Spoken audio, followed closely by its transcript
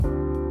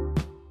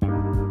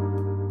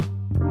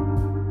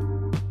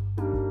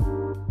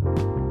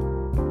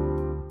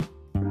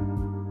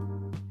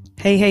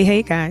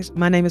Hey, guys.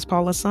 My name is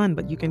Paula Sun,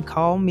 but you can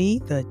call me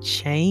the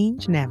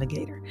Change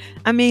Navigator.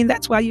 I mean,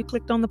 that's why you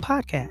clicked on the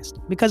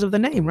podcast, because of the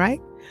name,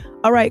 right?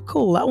 All right,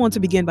 cool. I want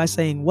to begin by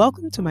saying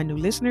welcome to my new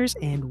listeners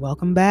and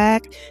welcome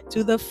back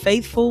to the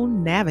Faithful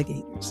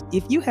Navigators.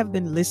 If you have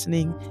been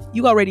listening,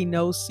 you already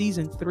know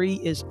season 3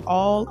 is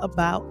all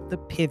about the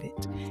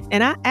pivot.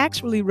 And I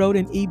actually wrote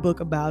an ebook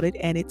about it,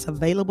 and it's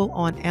available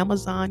on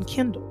Amazon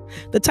Kindle.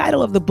 The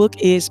title of the book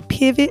is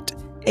Pivot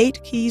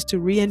 8 Keys to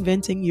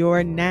Reinventing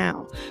Your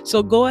Now.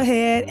 So go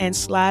ahead and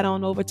slide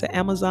on over to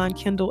Amazon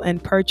Kindle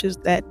and purchase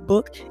that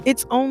book.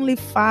 It's only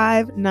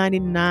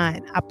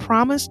 $5.99. I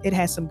promise it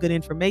has some good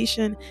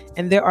information,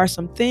 and there are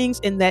some things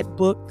in that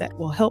book that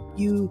will help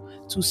you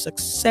to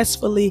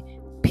successfully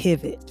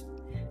pivot.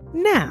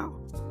 Now,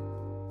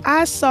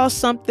 I saw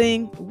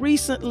something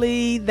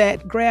recently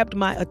that grabbed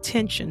my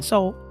attention,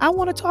 so I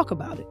want to talk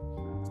about it.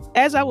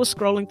 As I was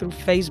scrolling through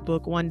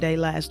Facebook one day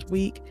last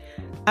week,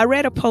 I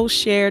read a post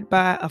shared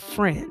by a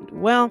friend.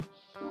 Well,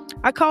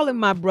 I call him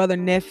my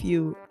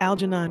brother-nephew,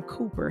 Algernon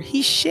Cooper.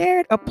 He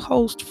shared a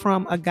post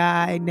from a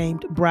guy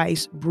named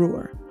Bryce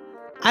Brewer.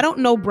 I don't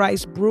know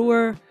Bryce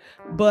Brewer,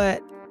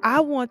 but I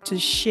want to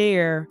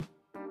share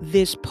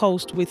this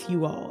post with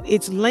you all.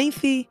 It's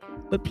lengthy,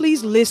 but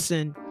please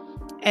listen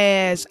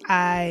as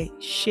I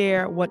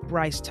share what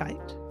Bryce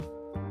typed.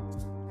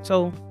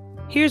 So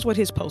here's what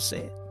his post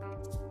said.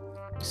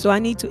 So I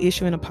need to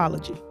issue an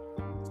apology.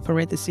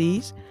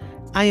 Parentheses.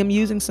 I am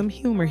using some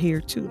humor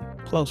here too.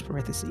 Close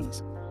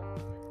parentheses.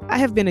 I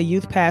have been a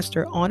youth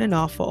pastor on and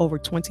off for over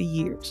 20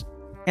 years,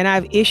 and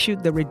I've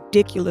issued the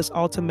ridiculous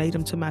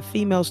ultimatum to my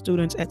female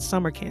students at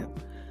summer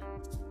camp.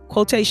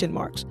 Quotation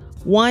marks.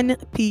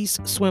 One-piece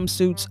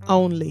swimsuits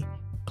only.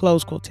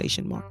 Close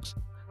quotation marks.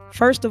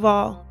 First of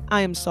all, I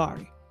am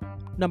sorry.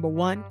 Number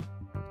one,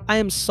 I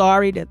am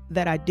sorry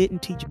that I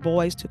didn't teach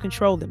boys to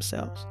control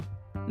themselves.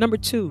 Number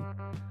two,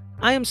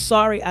 I am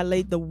sorry I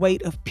laid the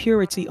weight of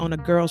purity on a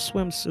girl's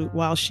swimsuit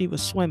while she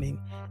was swimming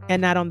and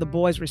not on the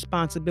boy's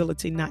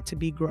responsibility not to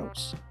be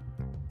gross.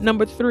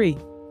 Number three,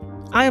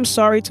 I am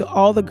sorry to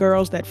all the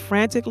girls that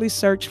frantically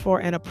searched for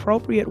an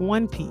appropriate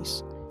one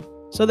piece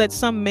so that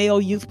some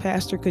male youth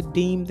pastor could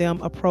deem them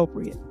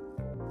appropriate.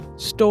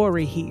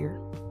 Story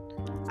here.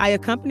 I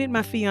accompanied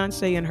my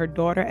fiance and her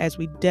daughter as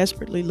we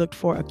desperately looked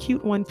for a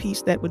cute one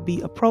piece that would be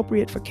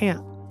appropriate for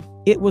camp.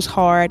 It was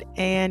hard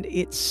and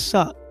it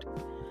sucked.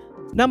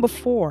 Number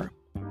four,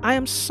 I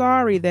am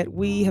sorry that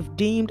we have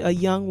deemed a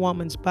young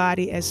woman's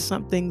body as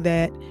something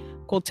that,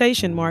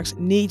 quotation marks,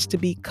 needs to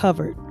be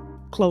covered,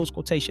 close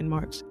quotation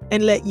marks,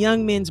 and let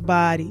young men's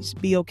bodies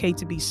be okay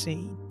to be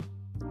seen.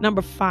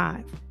 Number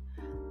five,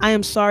 I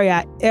am sorry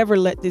I ever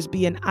let this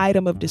be an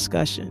item of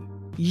discussion,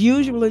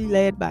 usually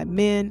led by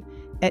men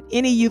at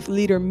any youth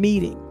leader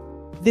meeting.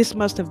 This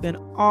must have been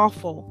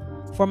awful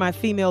for my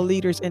female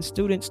leaders and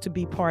students to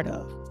be part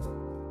of.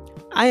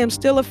 I am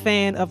still a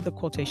fan of the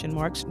quotation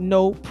marks,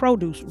 no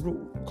produce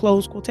rule,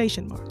 close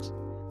quotation marks.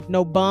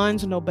 No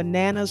buns, no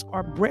bananas,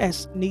 or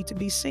breasts need to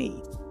be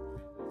seen.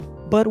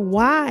 But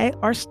why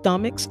are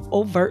stomachs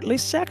overtly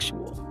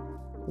sexual?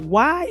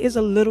 Why is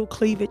a little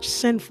cleavage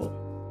sinful?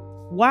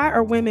 Why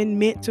are women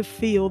meant to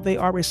feel they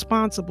are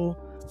responsible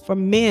for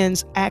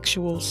men's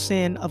actual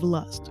sin of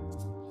lust?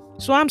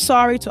 So I'm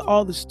sorry to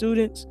all the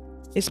students,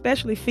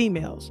 especially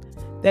females,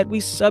 that we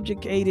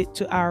subjugated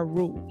to our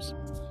rules.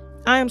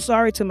 I am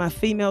sorry to my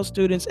female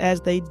students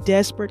as they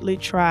desperately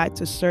tried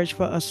to search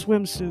for a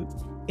swimsuit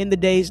in the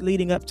days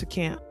leading up to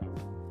camp.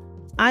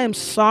 I am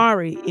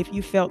sorry if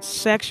you felt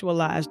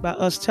sexualized by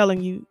us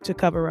telling you to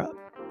cover up.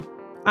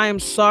 I am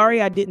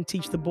sorry I didn't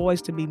teach the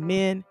boys to be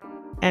men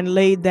and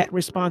laid that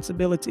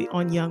responsibility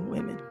on young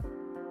women.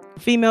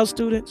 Female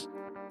students,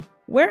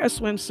 wear a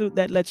swimsuit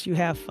that lets you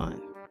have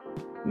fun.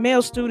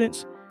 Male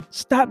students,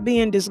 stop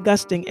being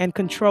disgusting and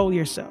control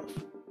yourself.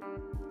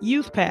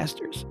 Youth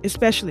pastors,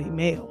 especially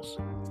males,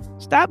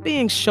 stop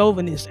being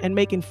chauvinists and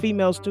making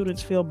female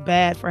students feel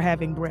bad for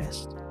having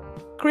breasts.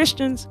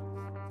 Christians,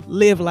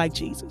 live like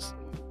Jesus.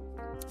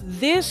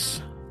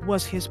 This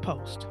was his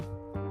post.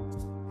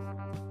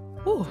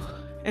 Whew.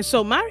 And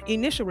so my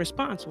initial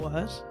response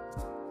was,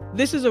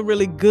 this is a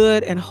really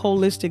good and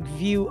holistic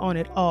view on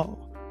it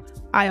all.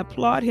 I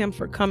applaud him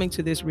for coming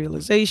to this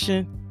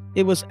realization.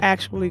 It was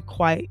actually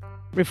quite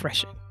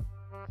refreshing.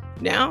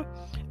 Now,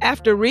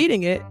 after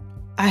reading it,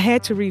 I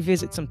had to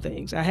revisit some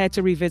things. I had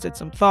to revisit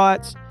some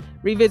thoughts,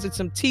 revisit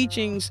some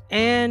teachings,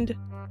 and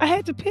I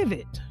had to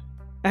pivot.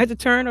 I had to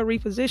turn or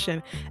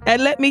reposition.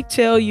 And let me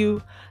tell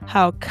you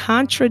how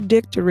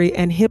contradictory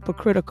and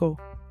hypocritical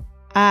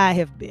I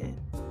have been.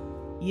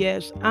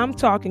 Yes, I'm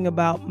talking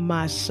about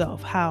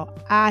myself, how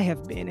I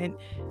have been. And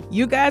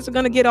you guys are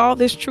going to get all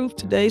this truth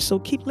today, so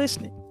keep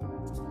listening.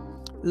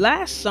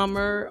 Last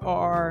summer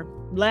or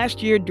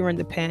last year during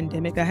the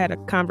pandemic, I had a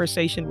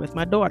conversation with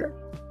my daughter.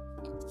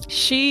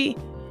 She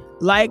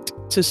liked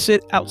to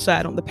sit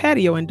outside on the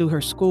patio and do her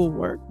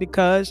schoolwork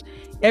because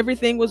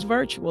everything was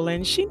virtual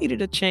and she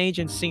needed a change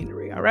in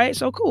scenery. All right,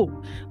 so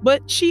cool.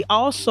 But she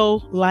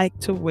also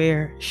liked to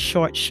wear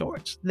short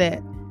shorts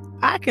that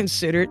I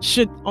considered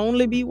should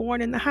only be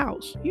worn in the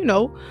house.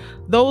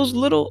 Those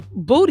little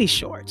booty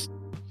shorts.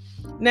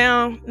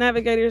 Now,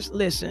 navigators,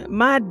 listen,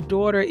 my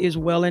daughter is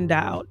well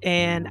endowed,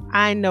 and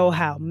I know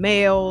how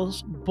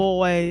males,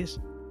 boys,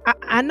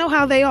 I know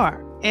how they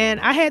are. And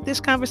I had this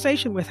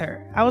conversation with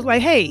her. I was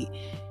like, hey,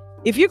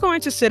 if you're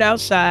going to sit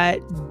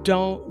outside,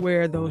 don't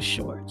wear those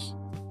shorts.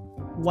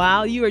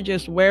 While you are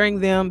just wearing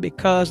them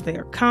because they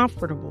are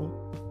comfortable,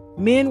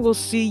 men will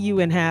see you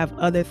and have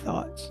other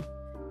thoughts.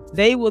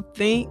 They will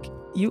think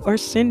you are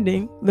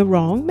sending the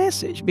wrong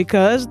message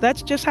because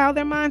that's just how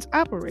their minds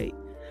operate.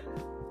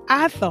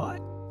 I thought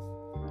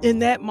in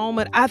that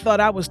moment, I thought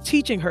I was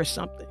teaching her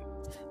something,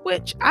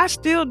 which I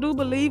still do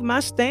believe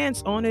my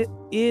stance on it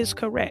is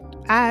correct.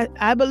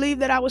 I believe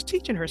that I was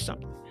teaching her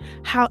something.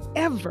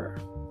 However,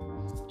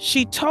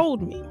 she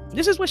told me,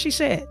 this is what she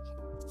said: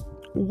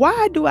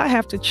 why do I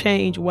have to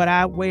change what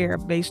I wear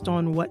based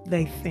on what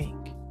they think?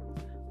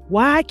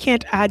 Why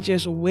can't I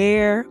just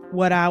wear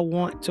what I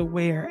want to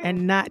wear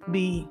and not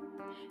be,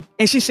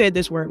 and she said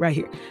this word right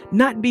here,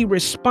 not be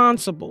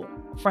responsible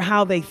for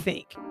how they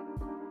think?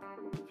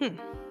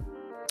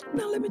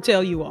 Now, let me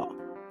tell you all,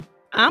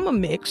 I'm a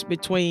mix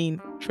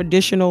between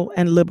traditional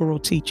and liberal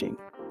teaching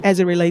as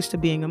it relates to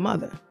being a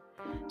mother.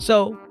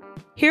 So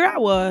here I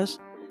was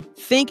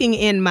thinking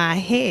in my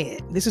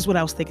head, this is what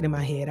I was thinking in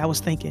my head. I was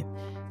thinking,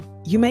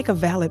 you make a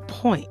valid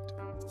point.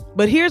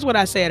 But here's what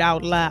I said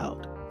out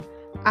loud.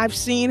 I've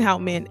seen how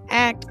men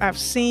act. I've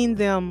seen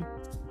them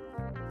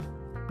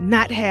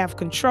not have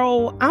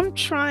control. I'm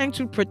trying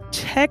to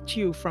protect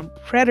you from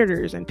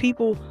predators and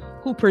people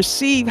who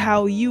perceive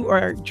how you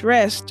are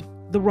dressed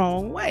the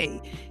wrong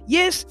way.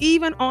 Yes,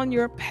 even on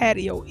your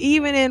patio,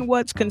 even in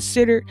what's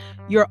considered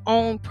your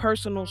own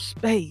personal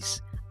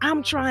space.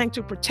 I'm trying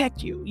to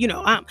protect you.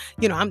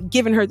 I'm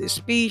giving her this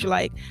speech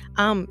like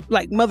I'm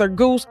like Mother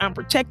Goose. I'm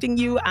protecting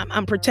you.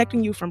 I'm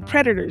protecting you from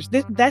predators.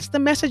 That's the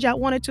message I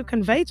wanted to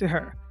convey to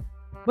her.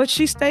 But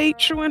she stayed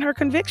true in her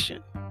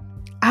conviction.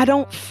 I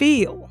don't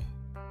feel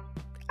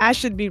I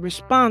should be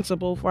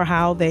responsible for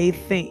how they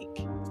think.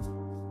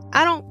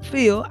 I don't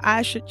feel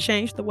I should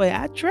change the way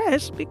I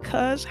dress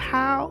because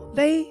how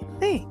they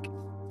think.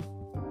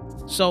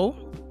 So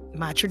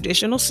my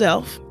traditional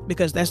self,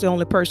 because that's the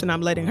only person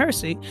I'm letting her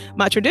see,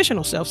 my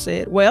traditional self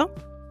said, well,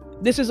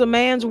 this is a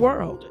man's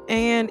world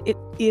and it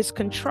is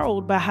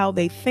controlled by how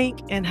they think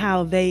and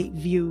how they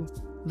view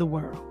the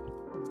world.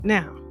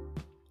 Now,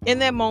 in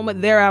that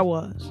moment, there I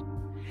was,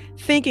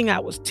 thinking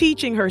I was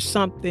teaching her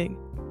something,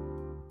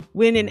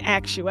 when in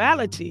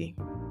actuality,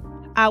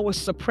 I was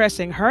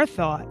suppressing her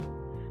thought.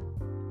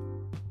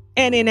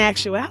 And in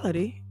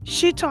actuality,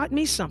 she taught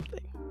me something.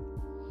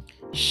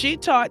 She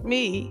taught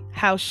me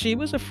how she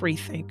was a free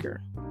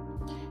thinker.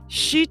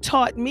 She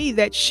taught me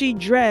that she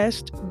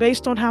dressed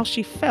based on how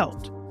she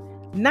felt,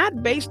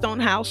 not based on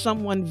how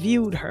someone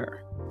viewed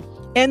her.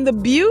 And the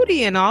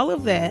beauty in all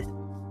of that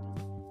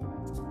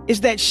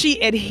is that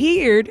she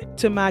adhered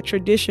to my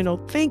traditional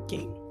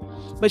thinking,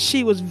 but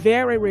she was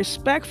very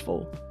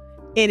respectful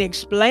in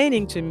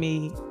explaining to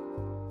me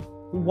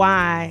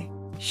why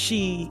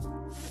she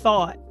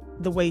thought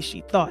the way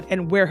she thought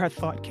and where her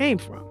thought came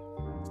from.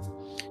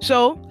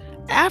 So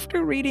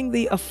after reading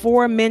the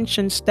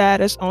aforementioned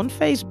status on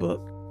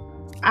Facebook,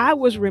 I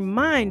was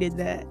reminded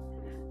that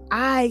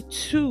I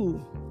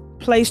too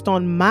placed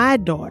on my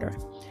daughter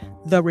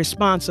the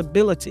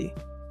responsibility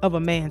of a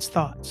man's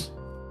thoughts.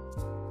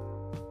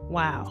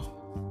 Wow.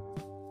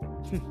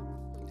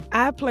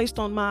 I placed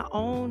on my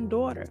own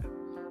daughter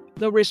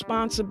the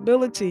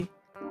responsibility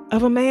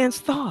of a man's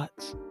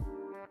thoughts.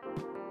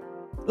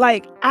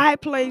 Like I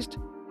placed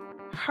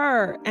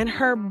her and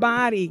her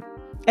body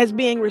as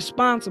being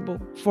responsible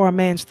for a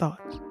man's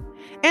thoughts.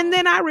 And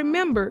then I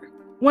remember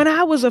when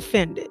I was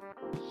offended.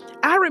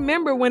 I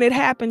remember when it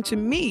happened to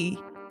me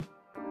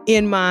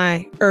in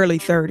my early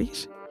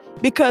 30s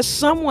because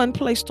someone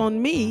placed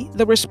on me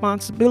the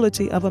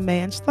responsibility of a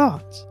man's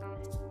thoughts.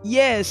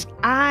 Yes,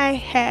 I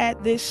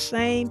had this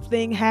same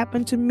thing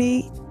happen to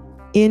me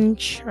in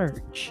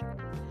church.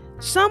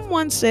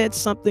 Someone said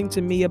something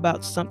to me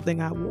about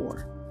something I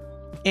wore.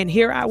 And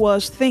here I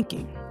was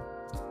thinking,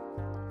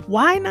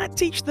 why not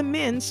teach the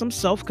men some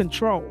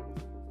self-control?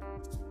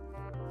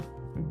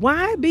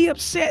 Why be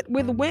upset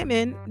with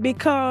women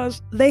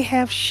because they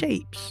have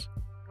shapes?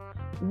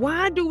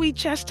 Why do we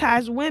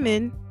chastise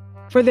women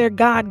for their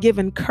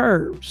God-given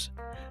curves,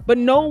 but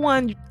no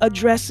one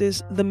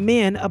addresses the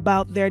men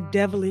about their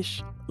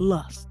devilish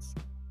lusts?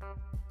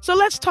 So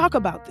let's talk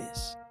about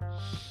this.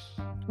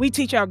 We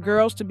teach our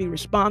girls to be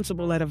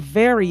responsible at a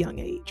very young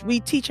age. We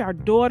teach our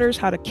daughters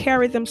how to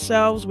carry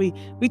themselves. We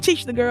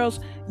teach the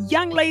girls,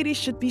 young ladies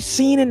should be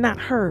seen and not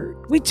heard.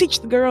 We teach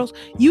the girls,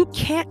 you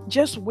can't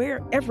just wear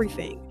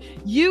everything.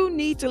 You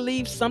need to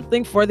leave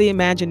something for the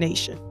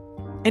imagination.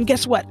 And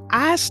guess what?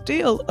 I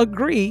still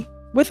agree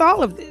with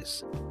all of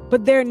this,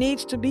 but there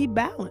needs to be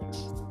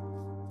balance.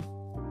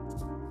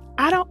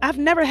 I've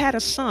never had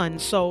a son,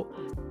 so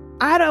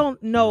I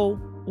don't know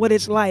what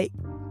it's like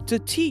to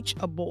teach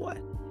a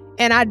boy.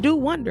 And I do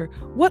wonder,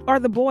 what are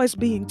the boys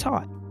being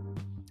taught?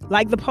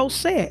 Like the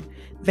post said,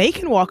 they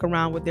can walk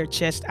around with their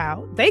chest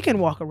out. They can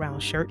walk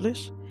around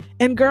shirtless.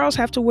 And girls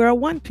have to wear a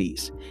one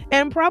piece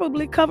and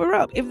probably cover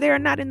up if they're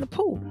not in the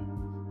pool.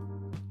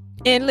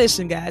 And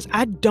listen, guys,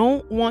 I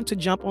don't want to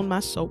jump on my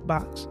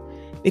soapbox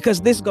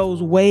because this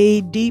goes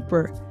way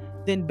deeper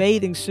than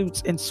bathing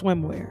suits and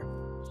swimwear.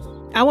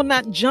 I will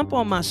not jump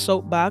on my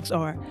soapbox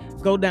or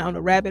go down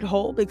a rabbit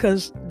hole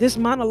because this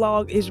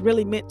monologue is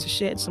really meant to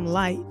shed some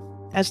light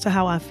as to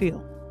how I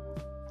feel,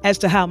 as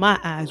to how my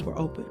eyes were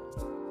opened.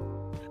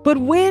 But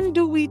when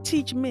do we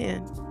teach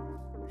men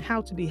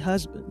how to be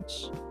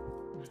husbands?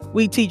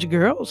 We teach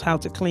girls how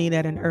to clean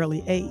at an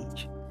early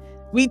age.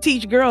 We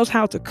teach girls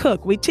how to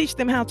cook. We teach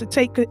them how to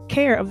take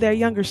care of their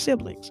younger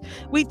siblings.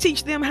 We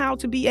teach them how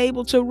to be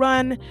able to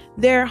run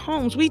their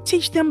homes. We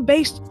teach them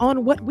based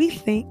on what we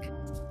think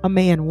a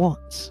man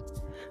wants.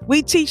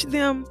 We teach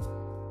them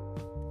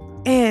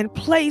and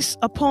place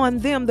upon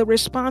them the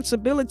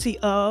responsibility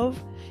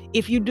of,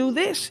 if you do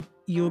this,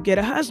 you'll get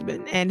a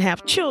husband and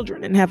have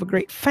children and have a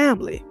great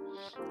family.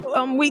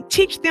 We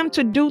teach them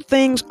to do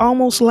things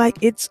almost like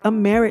it's a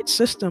merit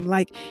system.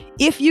 Like,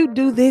 if you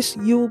do this,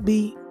 you'll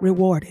be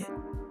rewarded.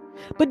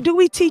 But do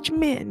we teach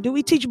men? Do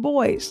we teach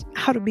boys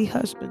how to be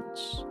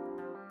husbands?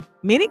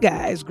 Many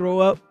guys grow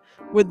up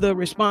with the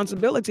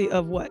responsibility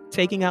of what?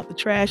 Taking out the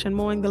trash and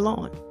mowing the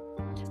lawn.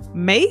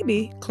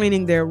 Maybe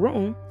cleaning their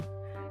room.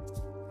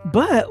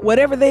 But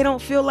whatever they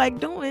don't feel like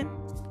doing,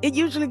 it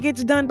usually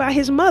gets done by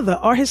his mother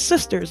or his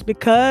sisters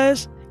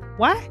because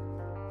why?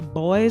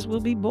 Boys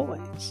will be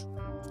boys.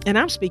 And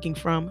I'm speaking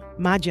from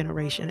my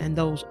generation and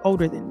those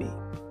older than me.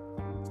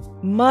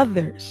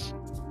 Mothers,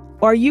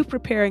 are you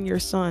preparing your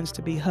sons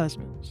to be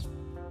husbands?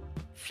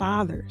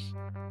 Fathers,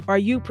 are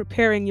you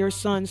preparing your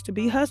sons to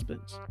be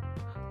husbands?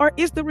 Or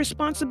is the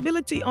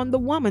responsibility on the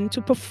woman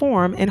to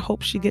perform and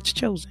hope she gets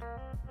chosen?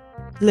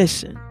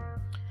 Listen,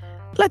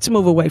 let's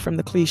move away from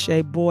the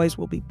cliche, boys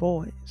will be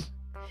boys,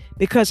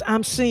 because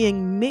I'm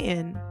seeing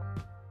men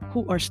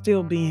who are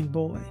still being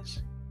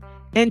boys.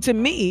 And to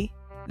me,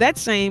 that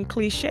same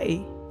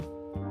cliche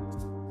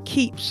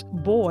keeps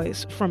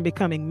boys from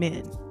becoming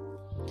men.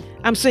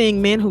 I'm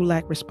seeing men who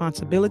lack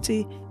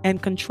responsibility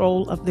and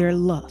control of their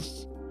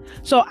lusts.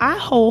 So I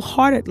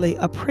wholeheartedly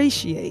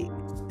appreciate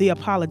the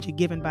apology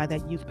given by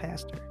that youth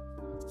pastor.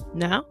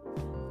 Now,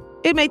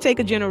 it may take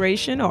a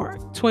generation or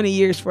 20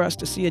 years for us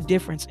to see a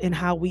difference in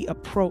how we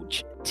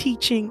approach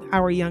teaching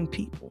our young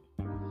people.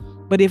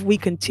 But if we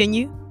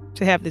continue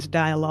to have this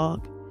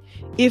dialogue,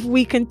 if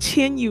we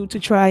continue to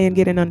try and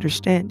get an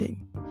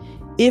understanding,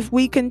 if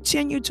we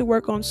continue to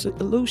work on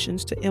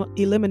solutions to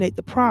eliminate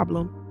the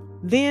problem,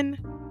 then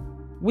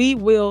we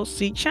will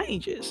see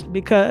changes,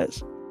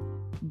 because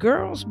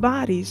girls'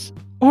 bodies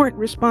aren't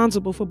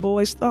responsible for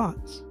boys'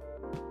 thoughts.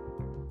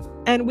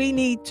 And we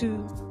need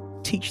to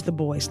teach the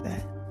boys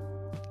that.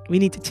 We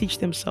need to teach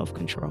them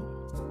self-control.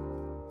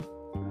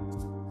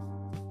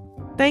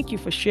 Thank you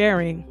for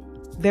sharing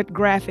that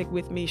graphic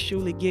with me,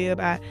 Shuli Gibb.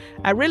 I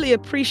really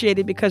appreciate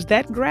it, because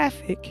that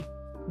graphic,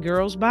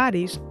 girls'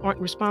 bodies aren't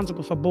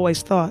responsible for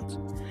boys' thoughts,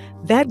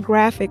 that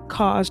graphic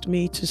caused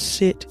me to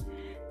sit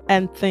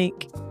and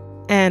think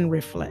and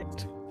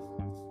reflect.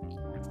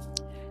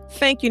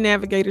 Thank you,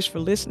 navigators, for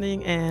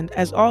listening. And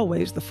as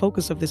always, the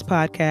focus of this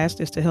podcast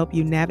is to help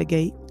you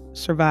navigate,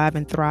 survive,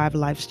 and thrive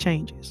life's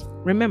changes.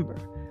 Remember,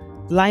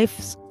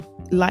 life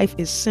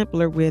is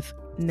simpler with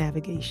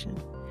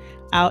navigation.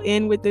 I'll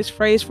end with this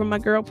phrase from my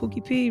girl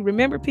Pookie P.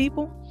 Remember,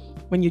 people,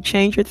 when you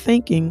change your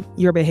thinking,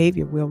 your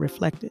behavior will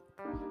reflect it.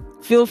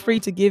 Feel free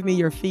to give me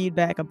your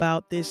feedback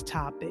about this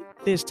topic,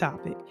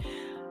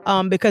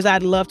 because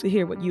I'd love to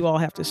hear what you all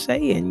have to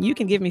say, and you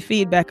can give me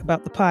feedback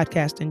about the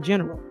podcast in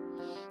general.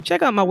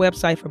 Check out my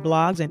website for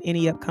blogs and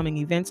any upcoming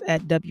events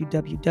at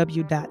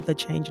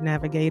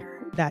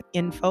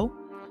www.thechangenavigator.info.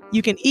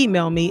 You can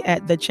email me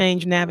at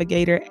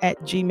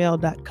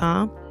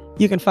thechangenavigator@gmail.com.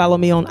 You can follow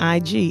me on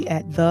IG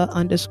at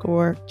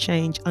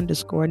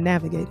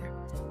 _change_navigator.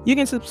 You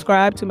can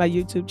subscribe to my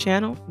YouTube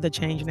channel, The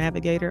Change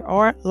Navigator,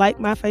 or like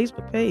my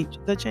Facebook page,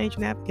 The Change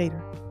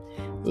Navigator.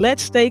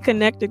 Let's stay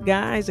connected,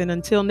 guys. And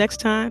until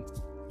next time,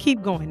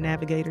 keep going,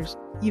 navigators.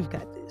 You've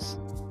got this.